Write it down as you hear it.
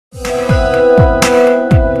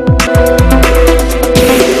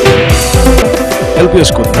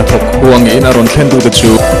LPS Kuthnathawk Huang in aron thendu the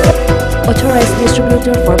chu Authorized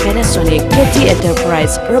distributor for Panasonic, KT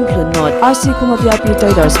Enterprise, Ramplun North, RC Kumaviapi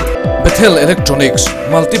Traders. Bethel Electronics,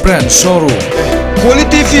 multi-brand showroom.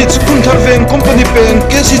 Quality Feeds, Kuthnathawk Company Pen,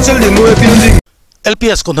 KC Chalino Building.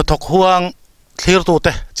 LPS Kuthnathawk Huang, clear to te,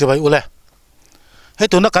 jibai ule. Hey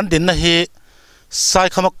tu na kan din na hi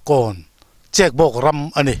Saikhamakawn, Chekbawk Ram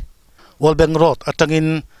ani. Walbeng Road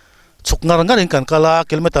atangin chukngar ngarin kan kala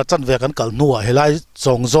kilometer chan ve kan kal nuwa helai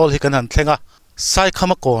chongzol hi kan han thlenga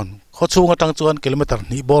Saikhamakawn khochunga tang chuan kilometer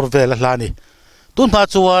ni bor vel hlani tun ma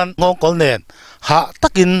chuan ngong kol nen ha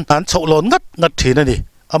takin an chholon ngat thina ni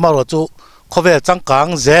amaro chu khovel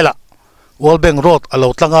changkang zela Walbeng Road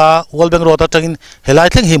alo tlanga Walbeng Road atangin helai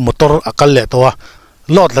thleng hi motor akal le towa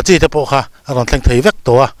lot la chi te po kha aron thleng thei vek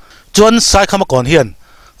towa chuan Saikhamakawn hian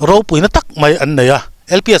ro puina tak mai an neya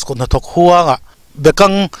LPS Kuthnathawk Huanga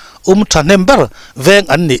bekang thanember veng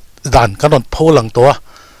anni dan kanon pholang towa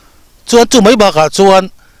chuan chu mai ba ka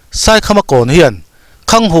chuan Saikhamakawn hian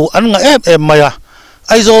Khanghu an nga em maya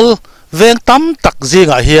aizol veng tam tak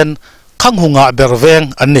zinga hian Khanghu nga ber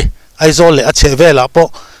veng anni aizol le ache vela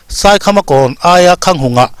po Saikhamakawn aya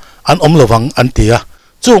Khanghu nga an omlowang antia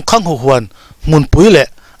chung Khanghu huan mun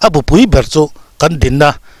puile abu pui ber chu kan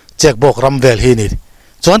dinna Chekbawk ram vel hi ni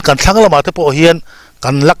chuan kan thlangla ma te po hian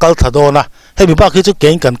kan lakal thadona hemi ba khi chu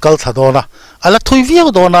kein kan kal thadona ala thui viau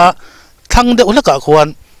dona thang de ulaka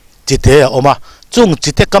khuan chite oma chung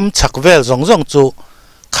chite kam chakvel zong chu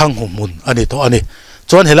Khanghu mun ani to ani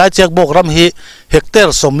chuan helai Chekbawk ram hi hectare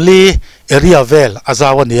somli area vel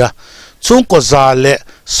azawania chung ko za le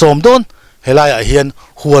somdon helai a hian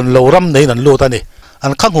huan loram nei nan lut ani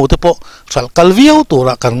an Khanghu te po thal kal viau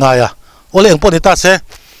tura kan ngaya ole eng poni ta se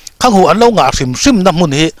Khanghu an lo nga sim na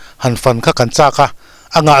mun hi han fan kha kan cha kha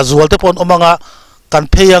anga zual te pon omanga kan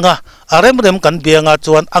pheyanga arem kan bianga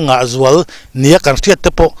chuan anga zual nia kan hriat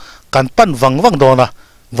te po kan pan wang dona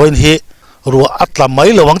voin hi ruwa atla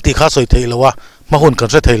mai lowang ti kha soi thei lowa mahun kan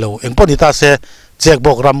re thei lo eng poni ta se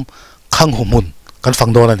Chekbawk ram Khanghu mun kan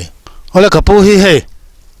phang dona ni ole kapu hi he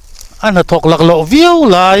ana thok lak lo viau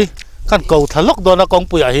lai kan ko thalok dona kong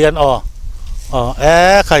puya hian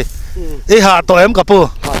khai e ha to em kapu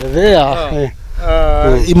ve ya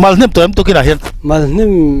imal nem to em to kina hian mal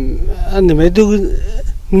nim ani me du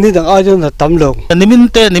ni dang ai jo na tam lo nimin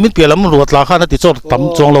pelam ruat la kha na ti chor tam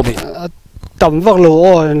chong lo bi tam vak lo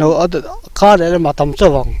no kha le ma tam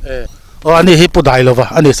chawang ani hi pudai lo wa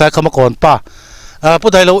ani Saikhamakawn pa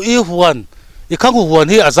pudai lo I huan I Khanghu huan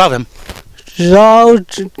hi azavem Zau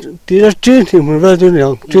ti ra chin thi mun ve du ni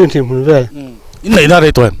chin thi mun ve in nei na re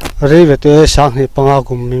to em re ve te sang hi panga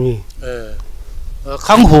kum mi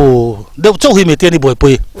Khanghu deu chou hi mi te ni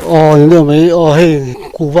buaipui ni me he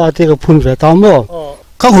ku wa te ka phun ve tam mo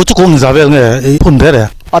Khanghu chu kong zavel nge phun de re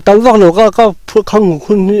a tam vak lo ka Khanghu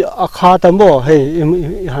khun ni a kha tam mo he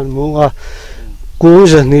han mu nga ku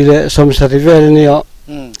je ni le som sa ri ve ni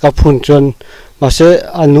ka phun chon ma se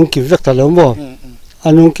anung ki vek ta lo mo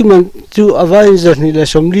anung ki man chu avai je ni le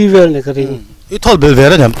som li vel ne ka ring I thol bel ve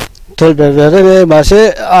re ngam thol bel ve re ma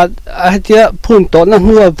se a tia phun to na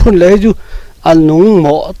nu phun le ju anung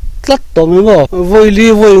mo tlat to me mo voi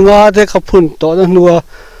li voi nga te ka phun to na nu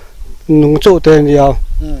nung chu te ni ya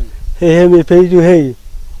he mi pe ju he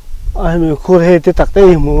a mi khur he te tak te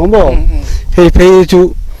mo mo he pe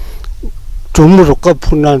ju chum ru ka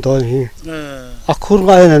phun nan to hi a khur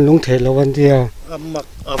nga na nung the lo wan dia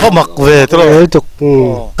mak ve to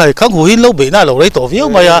kai Khanghu hin lo be na lo rei to viu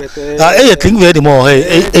ma ya e thling ve di mo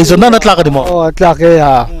he e zona na tla ka di mo tla ke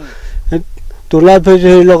ya tu lai pe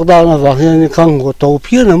je lockdown na wa hian Khanghu to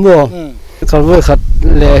phir na mo ka ve khat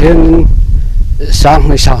le hen sang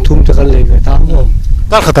thum te kan le ve ta mo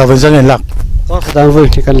ta khata ve jang en lak ka khata ve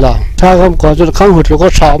ti kan la tha kam ko chu Khanghu lo ko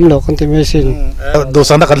sam lo kan te me sin do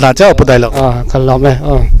sana kan la cha pudai lo kan la me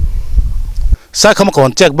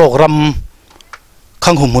Saikhamakawn Chekbawk ram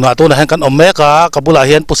Khanghu muna to na han kan omeka kabula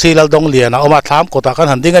hian pusilal dong liana oma tham ko ta kan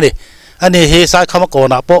handing ani he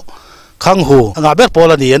Saikhamakawn po Khanghu nga ber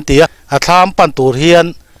pola ni an tia a tham pan tur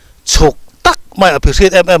hian chuk tak mai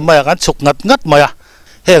appreciate mai kan chuk ngat maya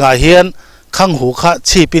he nga hian Khanghu kha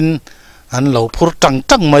chipin an lo phur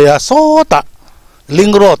tang maya so ta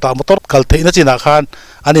lingro ta motor kal theina china khan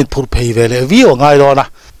anin phur phei vele vio ngai ro na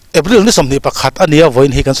April ni somni pakhat ania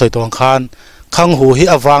voin hi kan soi tong khan Khanghu hi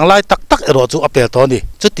awang lai tak ero chu apel to ni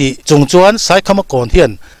chuti chungchuan Saikhamakawn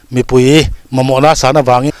hian mi pui mamona sana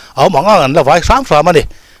wangi aw manga an la vai sam ani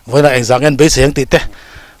voina exang en be seng ti te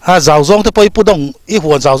a zau zong te poi pudong I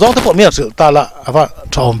huan zau zong te po mi ta la awa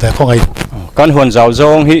thom ve khongai kan huan zau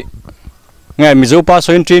zong hi ngai mi zo pa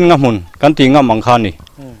soin trin nga mun kan ti nga mang khan ni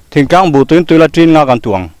thingkang bu tuin tuila trin nga kan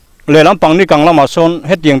tuang le lam pang ni kang lama son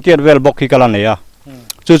het yang tiat vel bok hi kala ne ya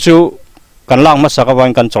chu kan lang ma saka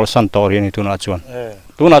wan kan chol san to ri ni tuna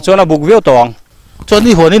chuan a buk veo tawang chuan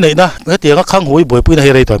ni huan ni nei na he tianga Khanghu buaipui na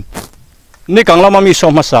hi rei ton ni kang lama mi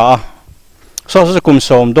som ma sa so kum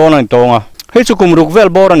som don an tonga he chu kum ruk vel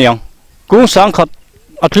bor an yang kung sang khat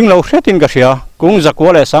a thing lo hretin ka ria kung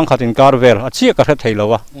zakwa le sang khatin kar vel a chi ka hre thei lo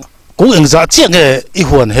wa kung engza chiang e I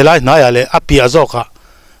huan helai na ya le apia zo kha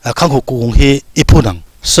Khanghu kung hi ipunang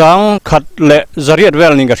sang khat le zariat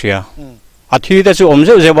vel ni ka ria a thi te chu om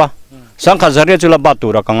zeu zewa sang khat zariat chu la ba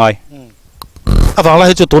tu ra kangai awang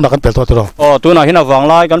lai chu tu na kan pel to ro tu na hin awang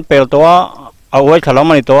lai kan pel to a wai khala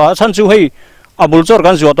mani to a chan chu hei abul chor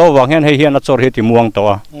kan zo to wang hen hei hian a chor he ti muang to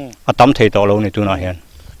a tam thei to lo ni tu na hian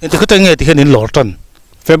en te khata nge ti hen in lor tan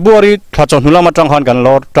February tha chon hula ma tang han kan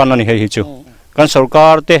lor tan ani hei hi chu kan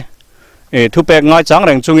sarkar te thu pek ngai chang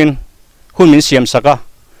reng chungin hun min siam saka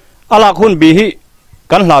ala hun bi hi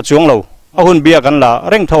kan hla chuang lo a hun bia kan la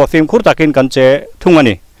reng thaw phim khur takin kan che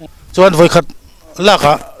thungani chuan voi khat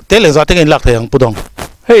laka te le za tengin lak theyang pudong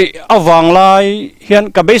hei awang lai hian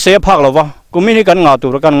ka be se phak lo wa kumin hi kan nga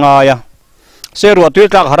tur kan nga ya se ro tu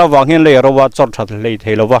tak hara wang hian le ro wa chor that le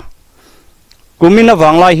thei lo wa kumin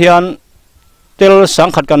awang lai hian tel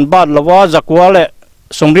sang khat kan bat lo wa zakwa le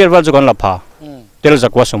somriat wa ju kan la pha tel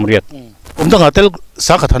zakwa somriat dang tel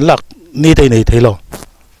sa khat han lak ni te nei thelo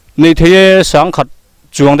ni theye sang khat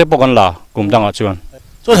chuang te pokan la kumdang a chuan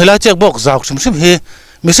chuan helai Chekbawk Zau sim hi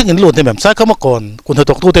missing in lut nemem Saikhamakawn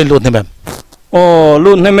Kuthnathawk tu te lut nemem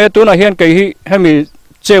lut neme tu na hian ke hi hemi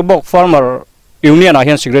Chekbawk farmer union a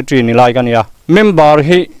hian secretary ni lai kan ya member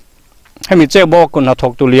hi hemi Chekbawk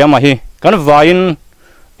Kuthnathawk tu liam a hi kan vain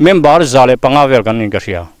member zale panga vel kan in ka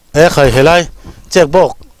ria khai helai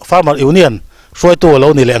Chekbawk farmer union soi tu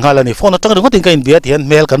lo ni le ngala ni phone tang ring tin ka in biat hian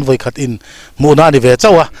mail kan voi khat in mu na ni ve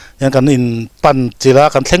chawa yan kan in pan chila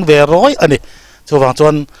kan thleng ve roi ani chuwang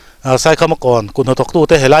chuan Saikhamakawn Kuthnathawk tu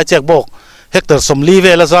te helai Chekbawk hector somli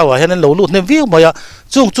ve la zawa hian lo lut nem viu maya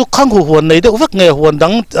chung chu Khanghu huan nei de vek nge huan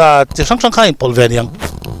dang chi sang sang khain pol ve niang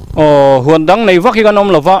huan dang nei vak hi kan om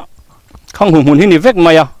lova Khanghu mun hi ni vek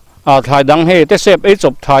maya thai dang he te sep e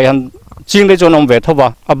chop thai han ching le chon om ve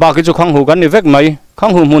thowa aba ki chu Khanghu kan ni vek mai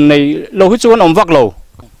Khanghu mun nei lo hi chuan om vak lo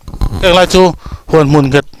eng lai chu huan mun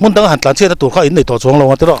get mun dang han tlan che ta tur kha in nei to chuang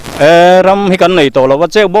lo atero ram hi kan nei to lo wa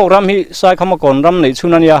Chekbawk ram hi Saikhamakawn ram nei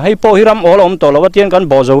chunan ya hei po hi ram ol om to lo wa tian kan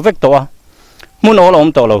bo zo vek to a mun ol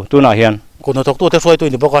om to lo tu na hian Kuthnathawk tu te soi tu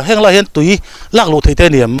ni boka heng lai hian tui lak lu thei te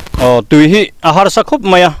niam tui hi a har sa khup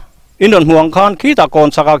maya in don huang khan khi ta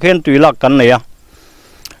kon saka khen tui lak kan nei a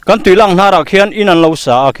kan tui lang na ra khian in an lo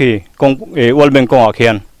sa a khi kong World Bank kong a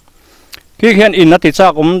khian khi khian in na ti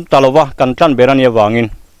chak talowa kan tlan beran ya wangin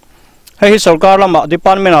hei sarkar lama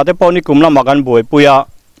department ate pawni kum lama kan buaipuya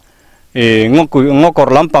ngokor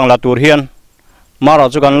lampang la tur hian mara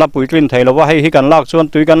chu kan la puitlin theilowa hei hi kan lak chuan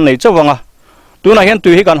tui kan nei chawanga tuna hian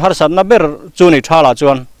tui hi kan har sat na ber chu ni thala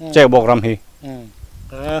chuan Chekbawk ram hi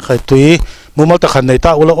khai tui mumal ta khan nei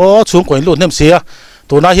ta ulo o chung koin lut nem sia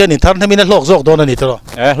tuna hian in thar hemin lok jok don ani tero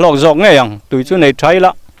lok jok nge yang tui chu nei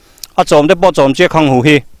thaila a chom te po chom che Khanghu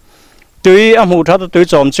hi tui a mu tha tui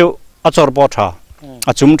chom chu a chor po tha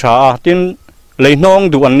a chum tha a tin leinong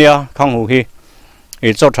du an nia Khanghu hi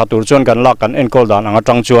e chor tha tur chuan kan lak kan enkol dan anga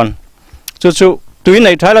tang chuan chu tui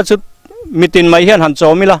nei thaila chu mitin mai hian han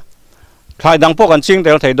chomila thai dang po kan ching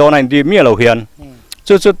tel thei don ai di mi lo hian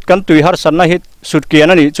chu kan tui har san na hi sut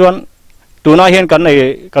kian ani chuan tuna hian kan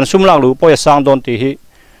nei kan sum lak lu po ya sang don ti hi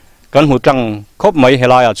kan hu tang khop mai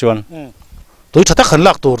helai a chuan tui thata khan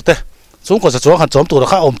lak tur te chung ko sa chuang han chom tur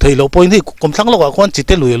kha om thei lo point hi kom thlang lo wa khon chi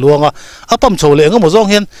te lui luanga apam chole nga mo zong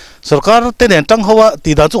hian sarkar te nen tang hawa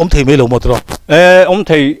ti da chu om thei me lo mo tro om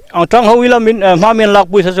thei ang tang ho ila min ma min lak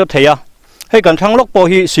pui sa chu theia hei kan thang lok po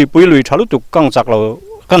hi si pui lui thalu tu kang chak lo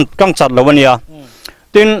kang chat lo wania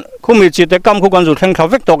tin khumi chi te kam khu kan zu thleng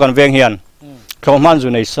thawek to kan veng hian thlo man zu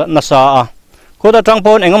nei na sa a ko da tang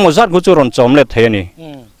pon engam mo zat gu chu ron chom le the ni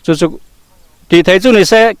chu ti thei chu ni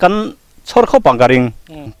se kan chor kho pangkaring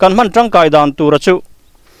kan man tang kai dan tu ra chu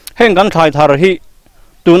heng kan thai thar hi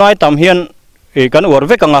tunai tam hian e kan or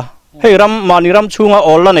vekanga hei ram mani ram chunga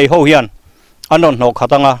ol la nei ho hian anon no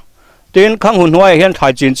khatanga tin Khanghu hnuai hian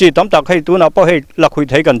thai chin chi tam tak hei tuna po hei la khui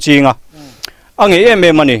thei kan chinga ange em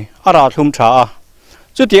mani ara thum tha a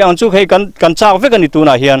chu ti ang chu hei kan chak vekani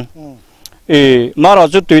tuna hian mara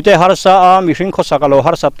chu tuite har sa a mi hring kho sakalo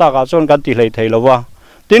har sapta ka chon kan ti hlei thei lowa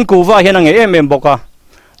tin kuwa hian ange em boka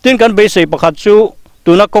tin kan be sei pakhat chu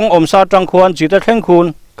tuna kong om sa tang khuan chi ta thleng khun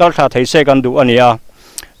kal tha thei se kan du ania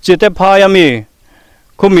chi te phaya mi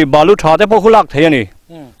khumi balu tha te po hulak thei ani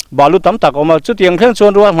balu tam tak oma chu tiang thleng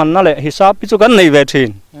chon ruwa man na le hisab pi chu kan nei ve thin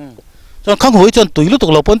chọn Khanghu chọn tùy lúc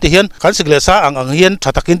tục lâu pon thì hiền khán sinh lệ sa ang hiền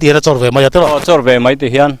chặt takin thì nó chọn về mày thế rồi chọn về mấy thì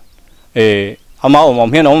hiền ama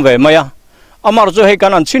om hiền om về mày à ama rồi hay cái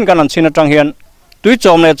ăn xin trang hiền túi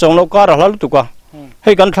chom này chom lâu cả là lúc tục qua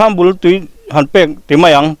hay cái tham bul túi hàn pek thì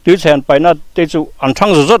mày ăn túi sen phải na tê chu ăn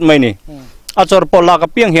thang rất mày nè chọn bỏ la cái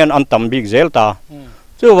piang hiền ăn tầm big zel ta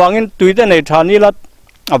chứ vangin túi thế này thà ni là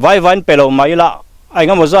vai vai pelo mày là anh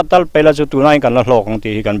em một tal pela chu tu nai kan la hlok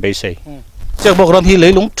ti kan be se Chekbawk ram hi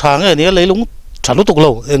lấy lúng trắng này lấy lúng chặt lúc tục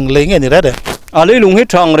lâu lấy nghe này đấy lấy lúng hết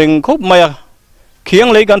trắng ring khúc mày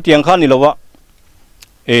khiêng lấy kan tiang khan ni lo wa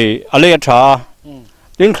lấy trà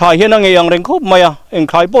đến khai hiền là ngày ring khúc mày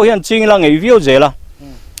khai bo hiền chính là ngày view dễ là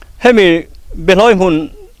hay mi bê lôi hun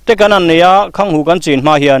te kan an này Khanghu kan chin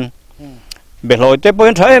ma hiền bê lôi te bo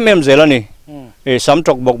hiền thấy em dễ là nè sắm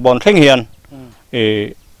trọc bọc bòn thanh hiền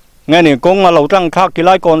nghe nè con lâu trăng khác kỳ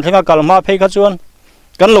lai còn thanh cả ma phê khát chuan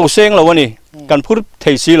กันโลเซงแล้ววะนี่กันพูดเท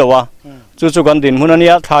ศีแล้ววะจู่ๆกันดินหุ่นนี้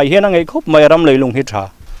ถ่ายเห็นไงครบไม่รำเลยลงหิชา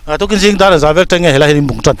ตัวกินสิ่งดาร์จะเวกจังไงเฮล่าเห็น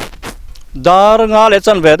บุ้งจันดาร์งาเล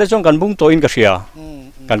จันเวทช่วงกันบุ้งตัวอินกเสีย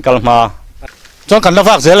กันกลมาช่วงกันละฝ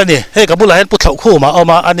ากเสียแล้วนี่เฮ้กับบุหรี่เห็นปุถุคู่มาเอา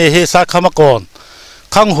มาอันนี้เฮSaikhamakawn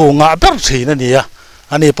Khanghuงาแบบสีนั่นนี่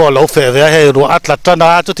อันนี้พอเราเฟะเวะให้รัวอัตลัดจันนะ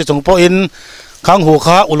จุดที่จงพออินKhanghu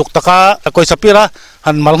ข้าอุลุกตะกากอยสปีระ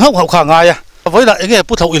หันมัลเฮาข้างายไว้ละเงี้ย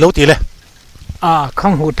ปุถุอีโลตีเลย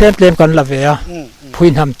Khanghuเตรียมกันละเวียพู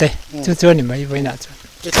นทำเตะจู่ๆนี่ไม่ไว้น่ะจ้ะ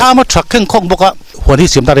ถ้ามาชักเข่งคงบอกว่าหัวที่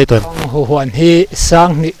เสียมตาได้ตัวKhanghuหัวที่สร้าง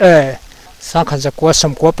นี่สร้างขันจะกว่าส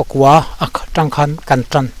มกว่าปกว่าจังคันกัน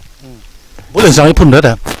จันบุเรงสังให้พุ่นเลย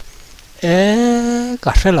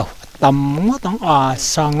ก็ใช่แล้วตำก็ต้อง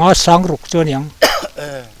สร้างรุกจวนยัง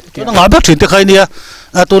ต้องงาแบบถึงแต่ใครเนี่ย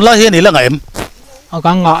ตัวละเฮียนี่ละไง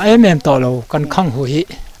กันงาเอ็มตัวเรากันKhanghuฮี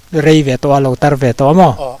เรียเวตัวเราตาเวตัวมั้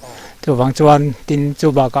งตัวบางจวนตินจู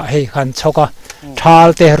บากะให้ขันชกชาล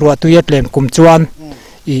เตรัวตุยเล่มกุมจวน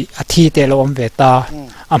อีอาทิเตลอมเวตา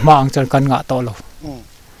อามาอังจนกันงะโตโล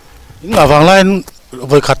งะฟังไล่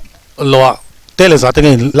ไว้ขัดลัวเตเลสาตั้งไง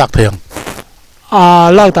หลักเพียง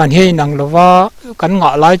หลักตานเฮนังโลว่ากันงะ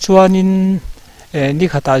ไล่จวนนินนี่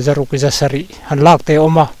ขตาจารุกิจสริหันหลักเตอ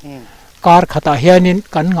มาการขตาเฮนิน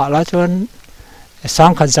กันงะไล่จวนสั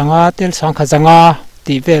งขจังอาเตลสังขจังอา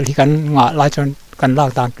ตีเวลที่กันงะไล่จวนกันลา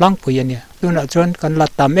กตานลังปุยเนี่ยดูน่ะจวนกันลัด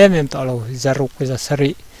ตามเอ็มต่อเราจารุกจะส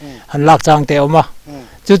ริหันลากจางเตอมา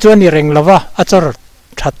จวนนี่เร่งละว่าจอด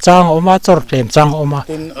ชัดจางออกมาจอดเต็มจางออกมา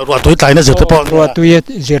รัวตุยใจน่ะสุดที่พอรัวตุย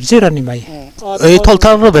เจียร์จีรันนี่ไหมทอลท่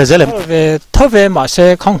ารัวเบเซเลมท่าเวมาเส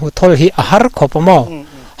Khanghuทอลฮีอาหารขบมา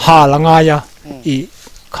หาละงายอี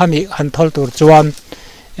ขามีหันทอลตัวจวน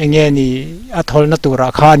เงี้ยนี่อัทอลนัตุรา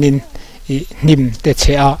คานินอีนิมเตเช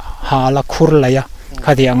อาหาละคุรเลยค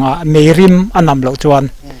ดีอ่ะเมริมอันนำเหล่าจวน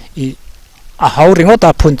อีเขาเรียกว่าตา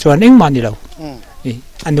พุ่นจวนเองมานี่เหล่าอี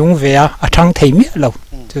อันนู้นเวียทั้งไทยมีเหล่า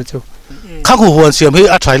จู่Khanghuหัวเสียมให้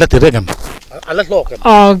อัดใช้ละติเรื่องกันอันละโลกกัน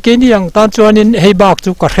เกี่ยงตอนจวนนี้ให้บาก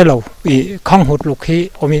จู่กระเทลอีKhanghuลูกให้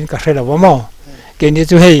อมินกระเทลว่ามั่งเกี่ยง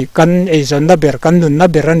จู่ให้กันไอ้ส่วนนับเบอร์กันนุนนับ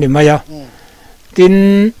เบอร์นี่มาติน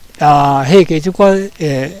ให้เกี่ยจู่ก็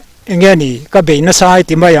เงี้ยนี่ก็เบย์น่าใช่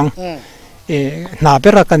ติมายังนาเบอ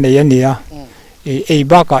ร์กันเนี่ยนี่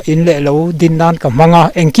บ้าก็อินเล่เราดินนานกับมัง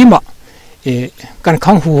เองกิมะกัน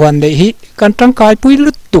Khanghuหันเลยฮีกันตั้งกายปุย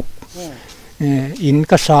ลุตุกอิน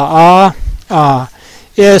ก็สา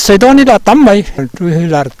เสดนี่ละตั้มไปดูฮิ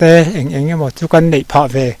ลาร์เตเองหมดทุกกันในภา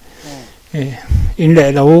เวอินเล่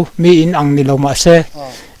เรามีอินอังนี่เรามาเส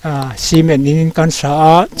ซีเมนอินกันสา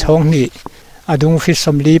ช่องนี่อดุงฟิส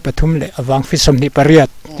มลีปทุมเล่วังฟิสมลีปริยัด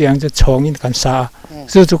ที่ยังจะช่องอินกันสา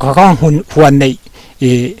จู่ๆKhanghuหันใน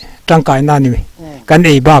ร่างกายนั่นนี่กันไ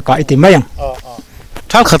อ้บ้าก็ไอ้ที่ไม่ยัง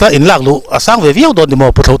ท่านข้าตาอินหลักลูสร้างเวียวโดนดิโม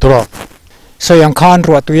พุทธตัวสยังคาน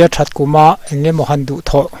รัวตัวยัดชัดกุมาเงี้ยมหันดุ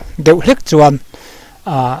ทอเดี๋ยวเล็กจวน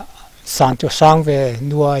สารจะสร้างเว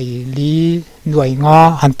หน่วยลีหน่วยงา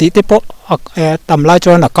หันติเตปตำลายจ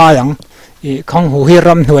วนกายังKhanghuฮิ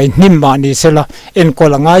รัมหน่วยนิมมานี่เสละเอ็นกอ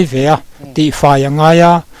ลง่ายเวียตีไฟยังง่าย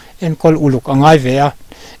เอ็นกอลอุลุกง่ายเวีย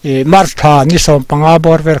มาร์ทานี่สมปังอาบ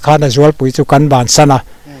อร์เวอร์ขาดจวลปุยจุกันบานสนะ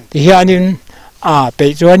ที่เฮียนินไป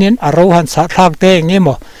จวนนินอารมณ์หันสักทักเตงงี้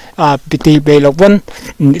มั้งตีเบลวัน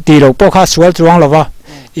ตีเราพวกข้าสวลจวงเราว่า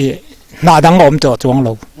นาดังอมจ่อจวงเร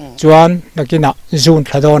าจวนนักกินจูน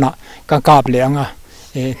ทะโดนะกังกาบเลี้ยง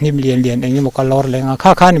นิมเลียนเองงี้มันก็ลอร์เลี้ยง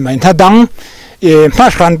ข้านี่มันถ้าดังมา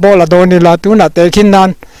ขันโบละโดนี่ละตัวน่ะเตกินนั้น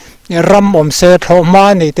รำอมเสทอมา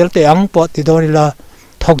นี่เตลเตียงปอติโดนี่ละ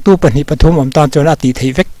ทอกตู้ปนิปทุมอมตอนจนอติเท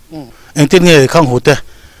วิกเองที่เงี้ยKhanghuเต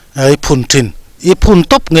ไอ้พุ่นจินอีพุ่น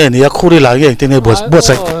ตบเงี้ยนี่คู่ดีหลายอย่างที่เงี้ยบวชใ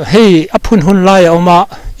ส่เฮ้ยอพุ่นหุ่นไล่ออกมา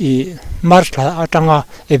อีมาร์ชจังอ่ะ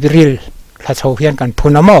เอวิริล la chho hian kan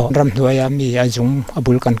phun amo ram hnuaia mi a jung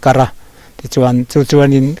abul kan kara ti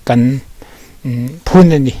chuan in kan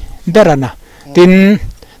phun ani berana tin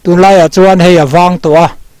tunlaya chuan hei awang to a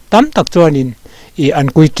tam tak chuan in I an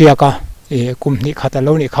kui triaka kumni khata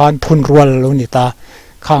lo ni khan phun rual lo ni ta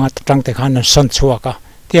khang atang te khan an son chuaka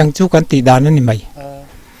tiang chu kan ti dan ani mai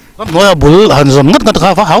nói bul hàn dần ngất ngất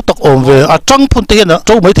khá phá háo tắc ôm về trăng phun tiền à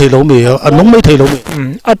châu mấy thầy lâu mì nông mấy thầy lâu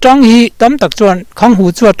mì trăng hi tấm tắc chuan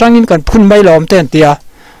Khanghu chu trăng in kan phun mai lom ten tia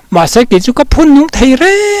mà sẽ kỹ chu ka phun nhung thầy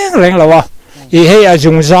reng lawa hei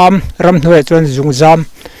dùng jam ram hnuai chuan dùng jam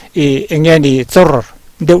enge ni chor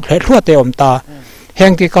deuh hle thua te om ta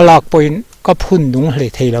heng ki kalak point ka phun nung hle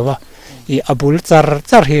thei lawa abul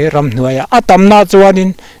char hi ram hnuaia atamna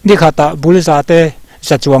chuanin ni khata bul za te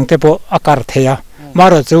sa chuang te po akar theya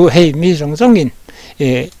maro chu hei mi rong in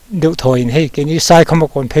deuh thoin hei ke ni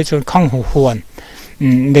Saikhamakawn phei chuan Khanghu huan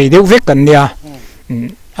nei deuh vek kan nia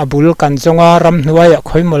abul kan zonga ram hnuaia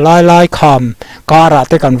khoimo lai kham kara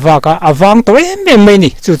te kan waka awang to em mai ni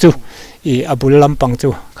chu abul lampang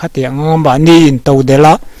chu khati angamba ni in to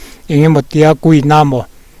dela engemotia kui namo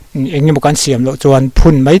engem kan siam lo chuan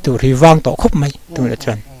phun mai tu ri wang to khop mai tu la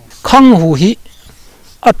chuan Khanghu hi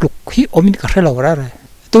atluk hi omin ka relo ra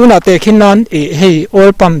tuna te khinan hei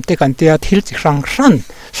oil pump te kan tia thil chi rang ran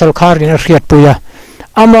sarkar in riat puya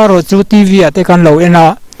amaro chu tv ate kan lo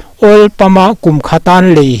ena oil pama kum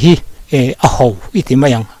khatan le hi a ho iti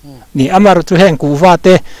mayang ni amaro chu heng ku wa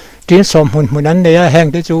te tin som hun an ne ya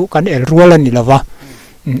heng te chu kan el rual ani lawa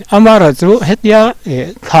amaro chu hetia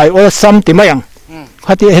khai oil sam ti mayang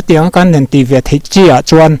khati hetiang kan nen tv thei chia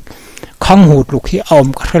chuan Khanghu luk hi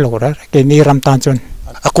aom ka relo ra ke ni ram tan chuan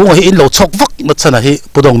cũng ở in lầu chọc vắc mà chân này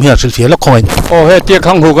bù đồng miếng trên phía là không ô hết tiệt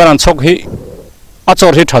Khanghu cái này chọc hi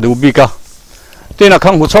cho hi thà đủ bi cả tên là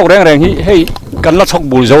Khanghu chọc reng hi hey cái nó chọc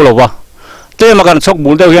bùn dâu lâu ba tên mà cái chọc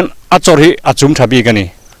bùn đâu hiện cho hi zoom thà bi cái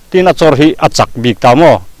này tên cho hi chặt bi tao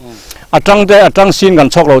mò trăng xin cái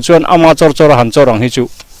chọc lâu chuan cho hàn cho rằng hi chú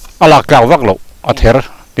lạc gạo vắc lâu thề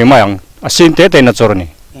thì mà yang xin tế tên cho này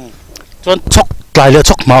chuan chọc lại là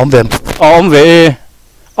chọc mà om về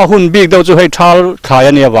hun big đâu chú hay thal khai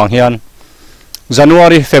anh em vàng hiền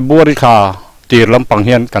January February kha tir lam pang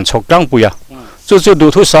hiền kan chok tang puya chú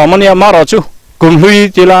du thu sa mania maro chú cùng hui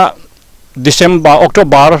ti la December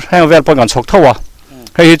October hang vel pa kan chok thawa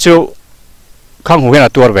hay chú Khanghu hiền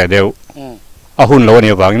tuar về đều hun lo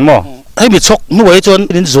anh vàng mo hay bị chok nuôi chuan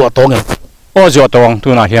đến rùa tong rùa tong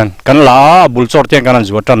tu na hiền kan la bul chor tiang kan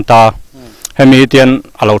rùa tan ta hay mi tiền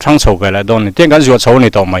alo thang chok cái lại don tiang kan rùa chok ni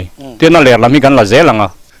to mai tiền na ler la mi kan la zel anga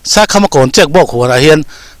Saikhamakawn Chekbawk Huang hian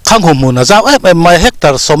Khanghu mun a zau mai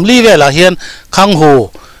hectar somli ve la hian Khanghu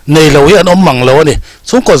nei lo hian mang lo ani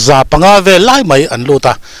chung ko za panga ve lai mai an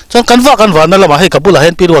luta chon kan wa na lama he kabula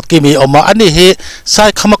hian piruat ki mi oma ani hi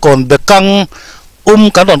Saikhamakawn bekang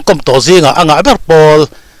kan ron kom to zinga anga ber pol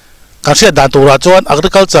kan sia dan tura chon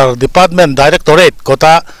agriculture department directorate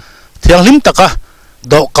kota thianglim taka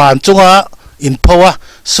do kan chunga in power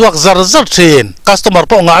suak zar thin customer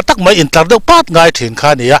po nga tak mai in tar deuh pat ngai thin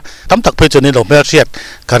kha nia tam tak phe chuan lo mer riat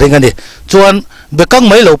ka ring ani chuan bekang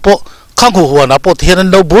mai lo po Khanghu huan a po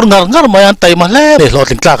thian lo bur ngar mai an tai ma le ne lo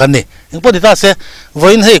tling tlak ani ing po dita se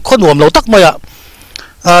voin hei khonwam lo tak mai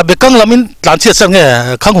a bekang lamin tlan che sang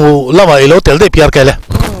nge Khanghu lama lo tel de piar kele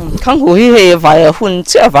Khanghu hi hei vai hun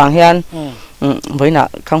che wang hian voina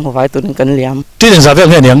Khanghu vai tun kan liam tin za ve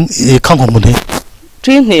nge niang Khanghu mun hi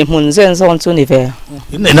chuyên nghiệp muốn dân son chu ni về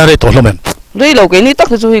nên là đây tổ lắm em đây lâu cái ní tắc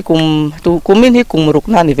chu hi cùng tu cùng mình hi cùng rục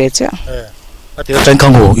na ni về chứ thì trên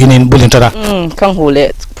Khanghu in bulin tra Khanghu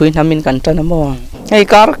lệ phui nam min kan tra mo hay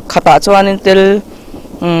car khata chu anin tel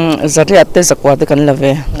zariat te zakwa te kan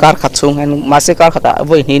lave car khat chung han ma se car khata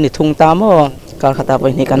voi ni thung ta mo car khata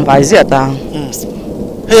voi ni kan vai zia ta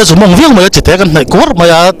hay zo mong viang mai chi te kan nai kor mai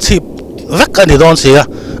a chi vek ani don sia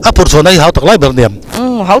a pur chon ai hau tak lai ber niam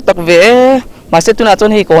hau tak ve mà sẽ tu na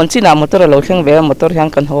chọn hi còn chỉ là motor lâu khen về motor hàng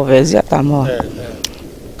cần hồ về giết tam ho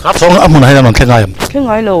khát xong âm hồn hay là còn khen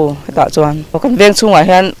ngay lâu tạ chọn có cần ven xung ngoài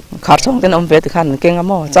hen khát xong tên ông về từ khăn khen ngắm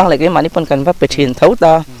ho trang lại cái mà đi phân cần vấp bể thìn thấu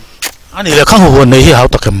ta anh này là Khanghu huan này hi hau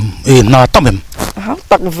tak em na tam em hau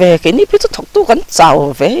tak về cái ní biết thọc tu cần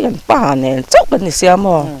giàu về gần ba này chốc gần thì xem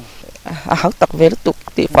ho hau tak về tục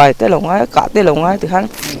tị phải tới lồng ai cả tới lồng ai từ khăn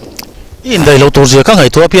in đây lâu tuổi gì các ngày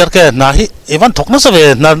tuổi pier cái na hi evan thọc nó sẽ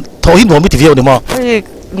về na thọ hin hôm bị tiêu đi mà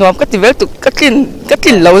ngòm cái tivel tụ cái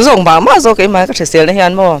tin lâu rộng mà do cái mà cái xe này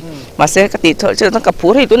hiền mà xe cái tị thợ chứ nó cặp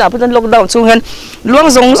phú thì tôi nào bây giờ lockdown chung hiền luang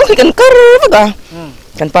rộng rồi cái cỡ vậy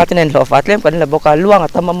cái party này lo phát lên cái là bốc cái luang ở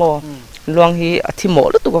tâm mà luang hi thi mỏ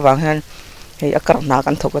lúc tụ cái vàng hiền thì cái na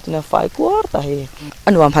cái thọc cái này phải quá tại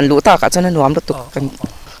anh ngòm hành lũ ta cả cho nên ngòm lúc tụ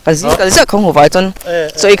kan zing kal za khong vai chon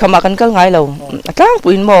choi khama kan kal ngai lo tlang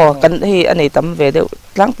puin mo kan hi anei tam ve deu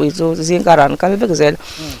tlang pui chu zing karan kal vek zel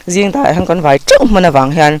zing ta hang kan vai chu mana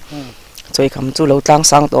wang hian choi kham chu lo tlang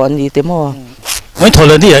sang to an ni te mo mấy thổi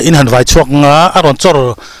lên đi in hàn vài chuộc ngã aron chor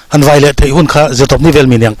hàn vài lệ thấy hun khá giờ top ni vel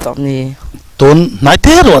mi niang top ni tốn nãy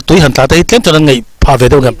thế rồi túi hàn ta thấy thêm cho nên ngày phá về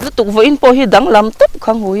đâu gặp lúc tụng với in po hi dang lam top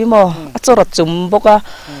Khanghu hi mo chorot chum boka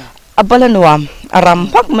abalanwam aram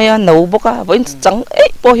phak me no boka với chang e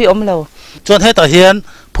po hi om lo chọn hết ta hiền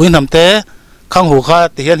phui nằm té Khanghu kha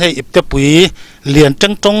thì hiền hay ip te pui liền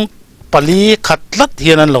trăng trong pali khát lát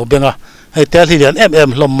hiền ăn lẩu beng à hay té thì liền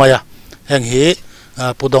em lom mày à hàng hi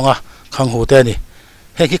pudong à Khanghu te ni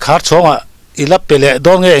hay khi khát chong à ilap pele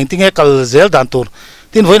don nghe anh tiếng nghe kal zel dan tur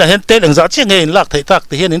tin với là hiện tết đừng giá chiếc nghe lạc thấy tak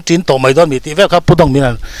thì hiện đến chín tổ mày don bị tí vé khắp pudong mình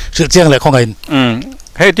là sự chiang lại không anh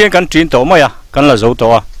hay tiếng cần chín tổ mày à cần là dấu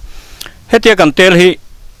tổ à hết tiếng cần tel hi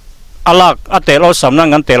alak atel o samna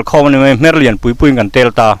kan tel khom ni mer lian puipui kan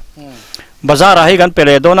tel ta bazar a hi kan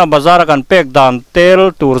pele dona bazar kan pek dan tel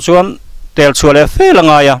tur chuan tel chule fe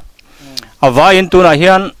langa ya awa in tu na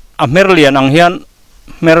hian a mer lian ang hian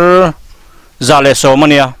mer zale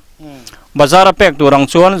somania bazar pek turang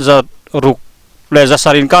chuan za ruk le za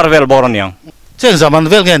sarin karvel boraniang cheng zaman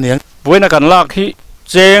vel nghe niang buina kan lak hi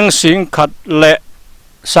cheng sing khat le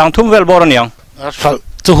sang thum vel boraniang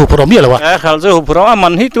chu hu prom mi lawa khal chu hu prom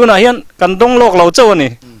aman hi tu na hian kan dong lok lo chau ni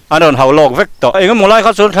anon hau lok vek to engam mulai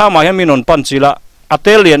kha chul tha ma hian minon pan chila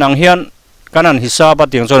atel lian ang hian kanan hisaba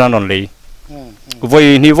tiang chon anon le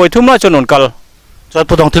voi ni voi thum la chonon kal chọn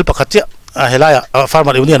pudong thil pakhat chia helaya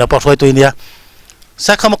farmer union pa soi tu nia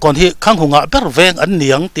Saikhamakawn hi Khanghu nga ber veng an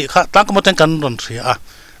niang ti kha tlang ko ten kan ron thria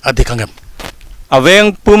adi khangem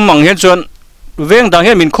veng pum mang hian chon veng dang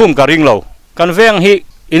hian min khum ka ring lo kan veng hi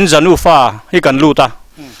in zanu fa hi kan luta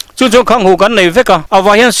chu chu Khanghu kan nei veka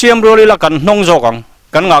awa hian siam roli la kan hnong jokang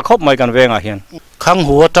kan nga khop mai kan venga hian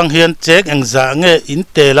Khanghu atang hian chek eng za nge in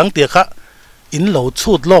te lang ti kha in lo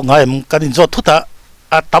chut lo nga em kan in zo thuta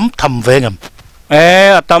atam tham vengem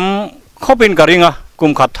atam khopin ka ringa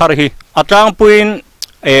kum khat thar hi atang puin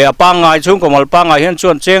apa ngai chung komal pa ngai hian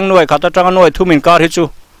chuan cheng nuai khata tang nuai thumin kar hi chu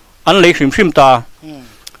an lei hrim hrim ta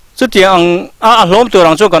chu tiang a hlom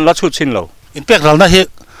turang chu kan la chu chin lo in pek ral na hi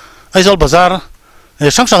aizol bazar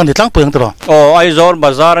sang sang ni tlang peng tro aizol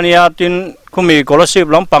bazar ania tin khumi scholarship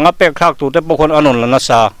lam panga pek thak tu te pokhon anon lana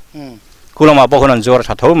sa kulama pokhon an jor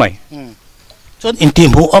tha tho mai chon in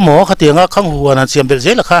tim hu amo khatianga Khanghu an siam bel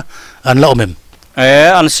zel kha an la omem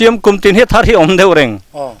an siam kum tin he thar hi om deu reng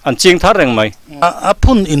an ching thar reng mai a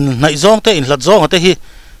phun in nai zong te in lat zong te hi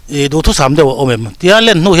du thu sam deu omem tia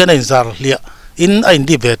len nu hian in zar lia in ain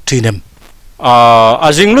di ve trinem a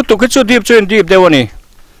jing lu tu ke chu dip chu in dip deu ani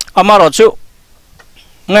amaro chu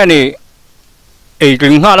ngai ni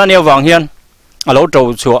ring ha la ne wang hian a lo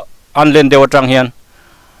tro chu an len deu atang hian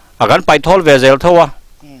a kan pai thol ve zel thowa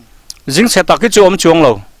jing se ta ke chu om chuang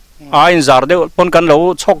lo in zar deu pon kan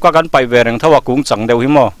lo chok ka kan pai ve reng thawa kung chang deu hi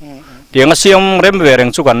mo tianga siam rem ve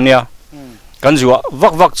reng chu kan nia kan zuwa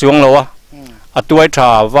vak vak chuang lo a tuai tha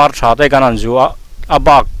war tha te kan an zuwa a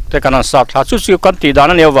bak te kan an sak tha chu chu kan ti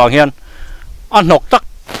dan ne wang hian an nok tak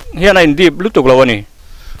hian in dip lu tuk lo ani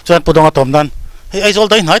chuan pudong atom dan hei aizol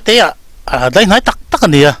dai nai te dai nai tak tak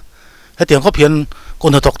ania he tiang kho phian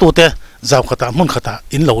Kuthnathawk tu te zau khata mun khata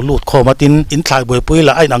in lo lut kho matin in thlai buaipui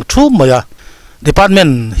la ai nang thu maya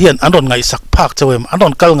department hian anron ngai sak phak chawem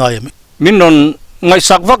anron kal ngai min non ngai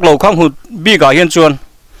sak vak lo Khanghu bi ga hian chuan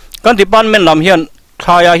kan department lam hian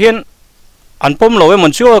thaya hian an pom lo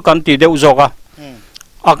mon chu kan ti deu zoka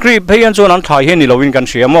akri pheyan chuan an thai hian ni lovin kan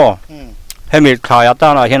siamo hemi thaya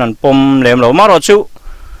ta na hian an pom lem lo maro chu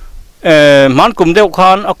man kum deu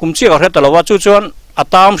khan akum chi a reta lo wa chu chuan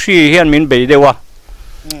atam shi hian min be dewa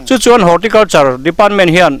chu chuan horticulture department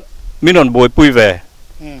hian minon buaipui ve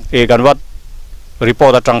kan wat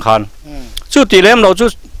report atang khan chu ti lem lo chu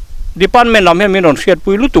department lam hian minon hriat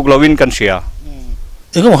pui lutuk lovin kan sia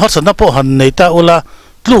engom har san na po han nei ta ola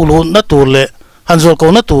tlu lu na tur le han zol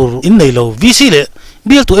ko na tur in nei lo vc le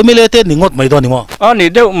bil tu mla te ni ngot mai do ni mo ani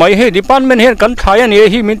deu mai he department hian kan thai ani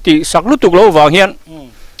hi min ti sak lutuk lo wa hian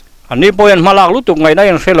ani poyan malak lutuk ngai na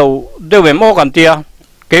yang felo deuem o kan tia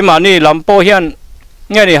ke mani lampo hian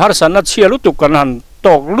nge ni har san na chia lutuk kan han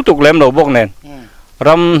tok lutuk lem lo bok nen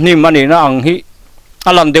ram ni mani na ang hi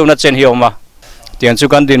alam deu na chen hiom ma tian chu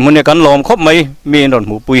kan din mun kan lom khop mai mi non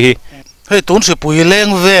mu pui hi hei tun si pui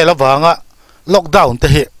leng ve la wanga lockdown te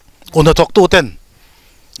hi Kuthnathawk tu ten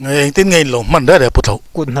ngai tin ngai lo man da de pu tho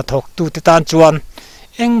Kuthnathawk tu te tan chuan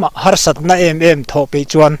engma har sat na em tho pe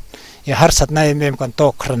chuan e har sat na em kan to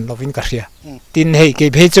khran lovin ka ria tin hei ke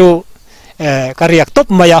bhe chu kariak top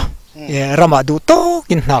maya rama du to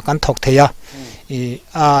kin na kan thok theya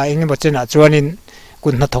enge mo chena chuanin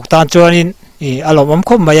Kuthnathawk tan chuanin alom om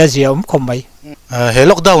khom mai a zia om khom mai he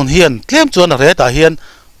lockdown hian tlem chuan re ta hian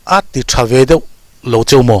ti thave de lo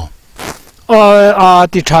cheumo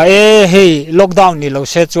ti tha he lockdown ni lo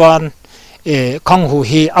se chuan Khanghu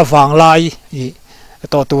hi awang lai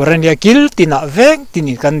to turan ya kil tina veng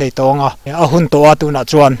tini kan nei tonga a hun to atuna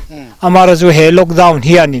chuan amara ju he lockdown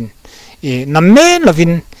hianin namme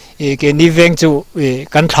lovin ke ni veng chu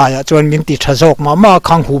kan thaya chuan min ti thazok ma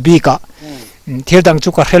Khanghu bi ka thil dang chu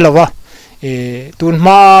ka hrelowa tun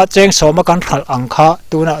ma cheng soma kan khal angkha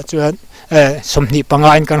tuna chuan somni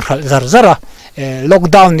pangain kan khal zar zara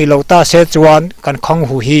lockdown ni lo ta se chuan kan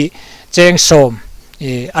Khanghu hi cheng som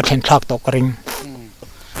a thlen thlak to karing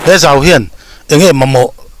he zau hian enge mamo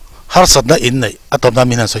har satna in nei atomna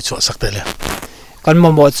minan soi chu saktele kan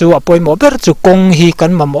mamo chu apoi mo ber chu kong hi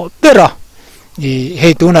kan mamo bera he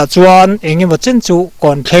tuna chuan enge mo chen chu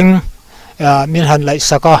kon thleng min han lai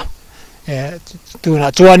saka tuna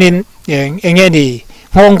chuanin enge ni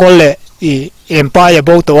ngong gol le empire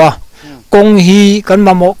bo to a kong hi kan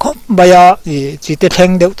mamo khop baya chi te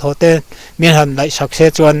thleng deuh thote min han lai sakse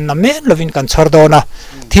chuan na me lovin kan chordona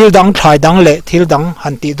thil dang thai dang le thil dang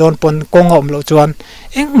han ti don pon kong om lo chuan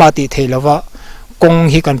eng ma ti theilawa kong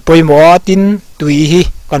hi kan poimo tin tui hi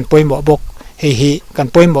kan poimo bok hi kan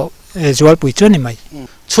poimo zual pui chuan ni mai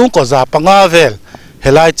chung ko za panga vel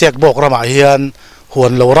helai Chekbawk rama hian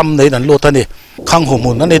huan lo ram nei nan lo tani Khanghu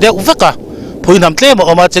mun ani deuh veka phuinam tle ma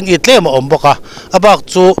oma cheng i tle ma om boka abak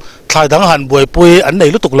chu thlai dang han buaipui an nei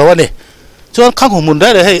lutuk lo ani chuan Khanghu mun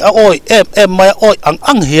da le hei a oi em mai oi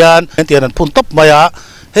ang hian tian an phun top maya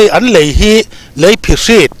hei an lei hi lei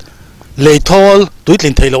phishit lei thol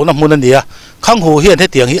tuitlin theilo na mun ania Khanghu hian he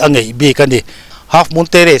tiang hi angei bi kan ni half moon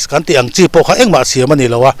terrace kan ti ang chi po kha engma siam ani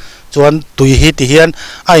lowa chuan tui hi ti hian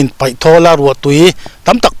ain pai thola ru tui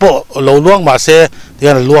tam tak po lo luang ma se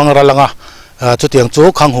tian luang ra langa chu tiang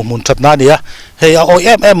chu Khanghu mun thatna nia hei a oi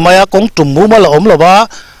em maya kong tum mu ma la om lowa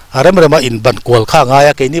arem rema in ban kol kha nga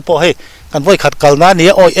ya ke ni po hei kan voi khat kal na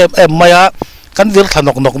ni oi em maya kan vil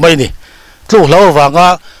thanok nok mai ni tlu lo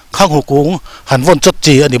wanga Khanghu kung han von chot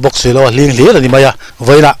chi ani box lo ling li ani maya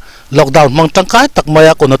voina lockdown mang tangkai tak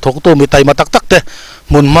maya ko na thok tu mi tai ma tak tak te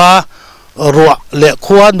mun ma ruwa le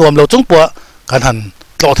khuwa nuam lo chung po kan han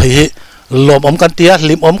tlo thei hi lom om kan tia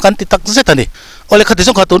lim om kan ti tak zetani ole khati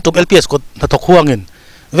song khatun tum LPS Kuthnathawk Huang in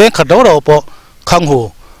veng khat do ro po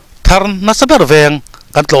Khanghu thar na saber veng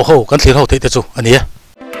kan tlo ho kan thlir ho thei te chu ani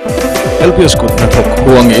LPS Kuthnathawk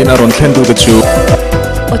Huang in aron thlendu te chu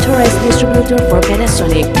Authorized distributor for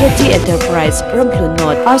Panasonic, KT Enterprise, Ramplun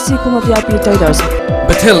North, RC Kumaviapi Toydos.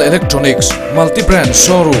 Bethel Electronics multi-brand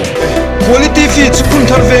showroom. Quality feeds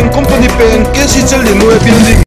Kuthnathawk company pen kesi chalin we building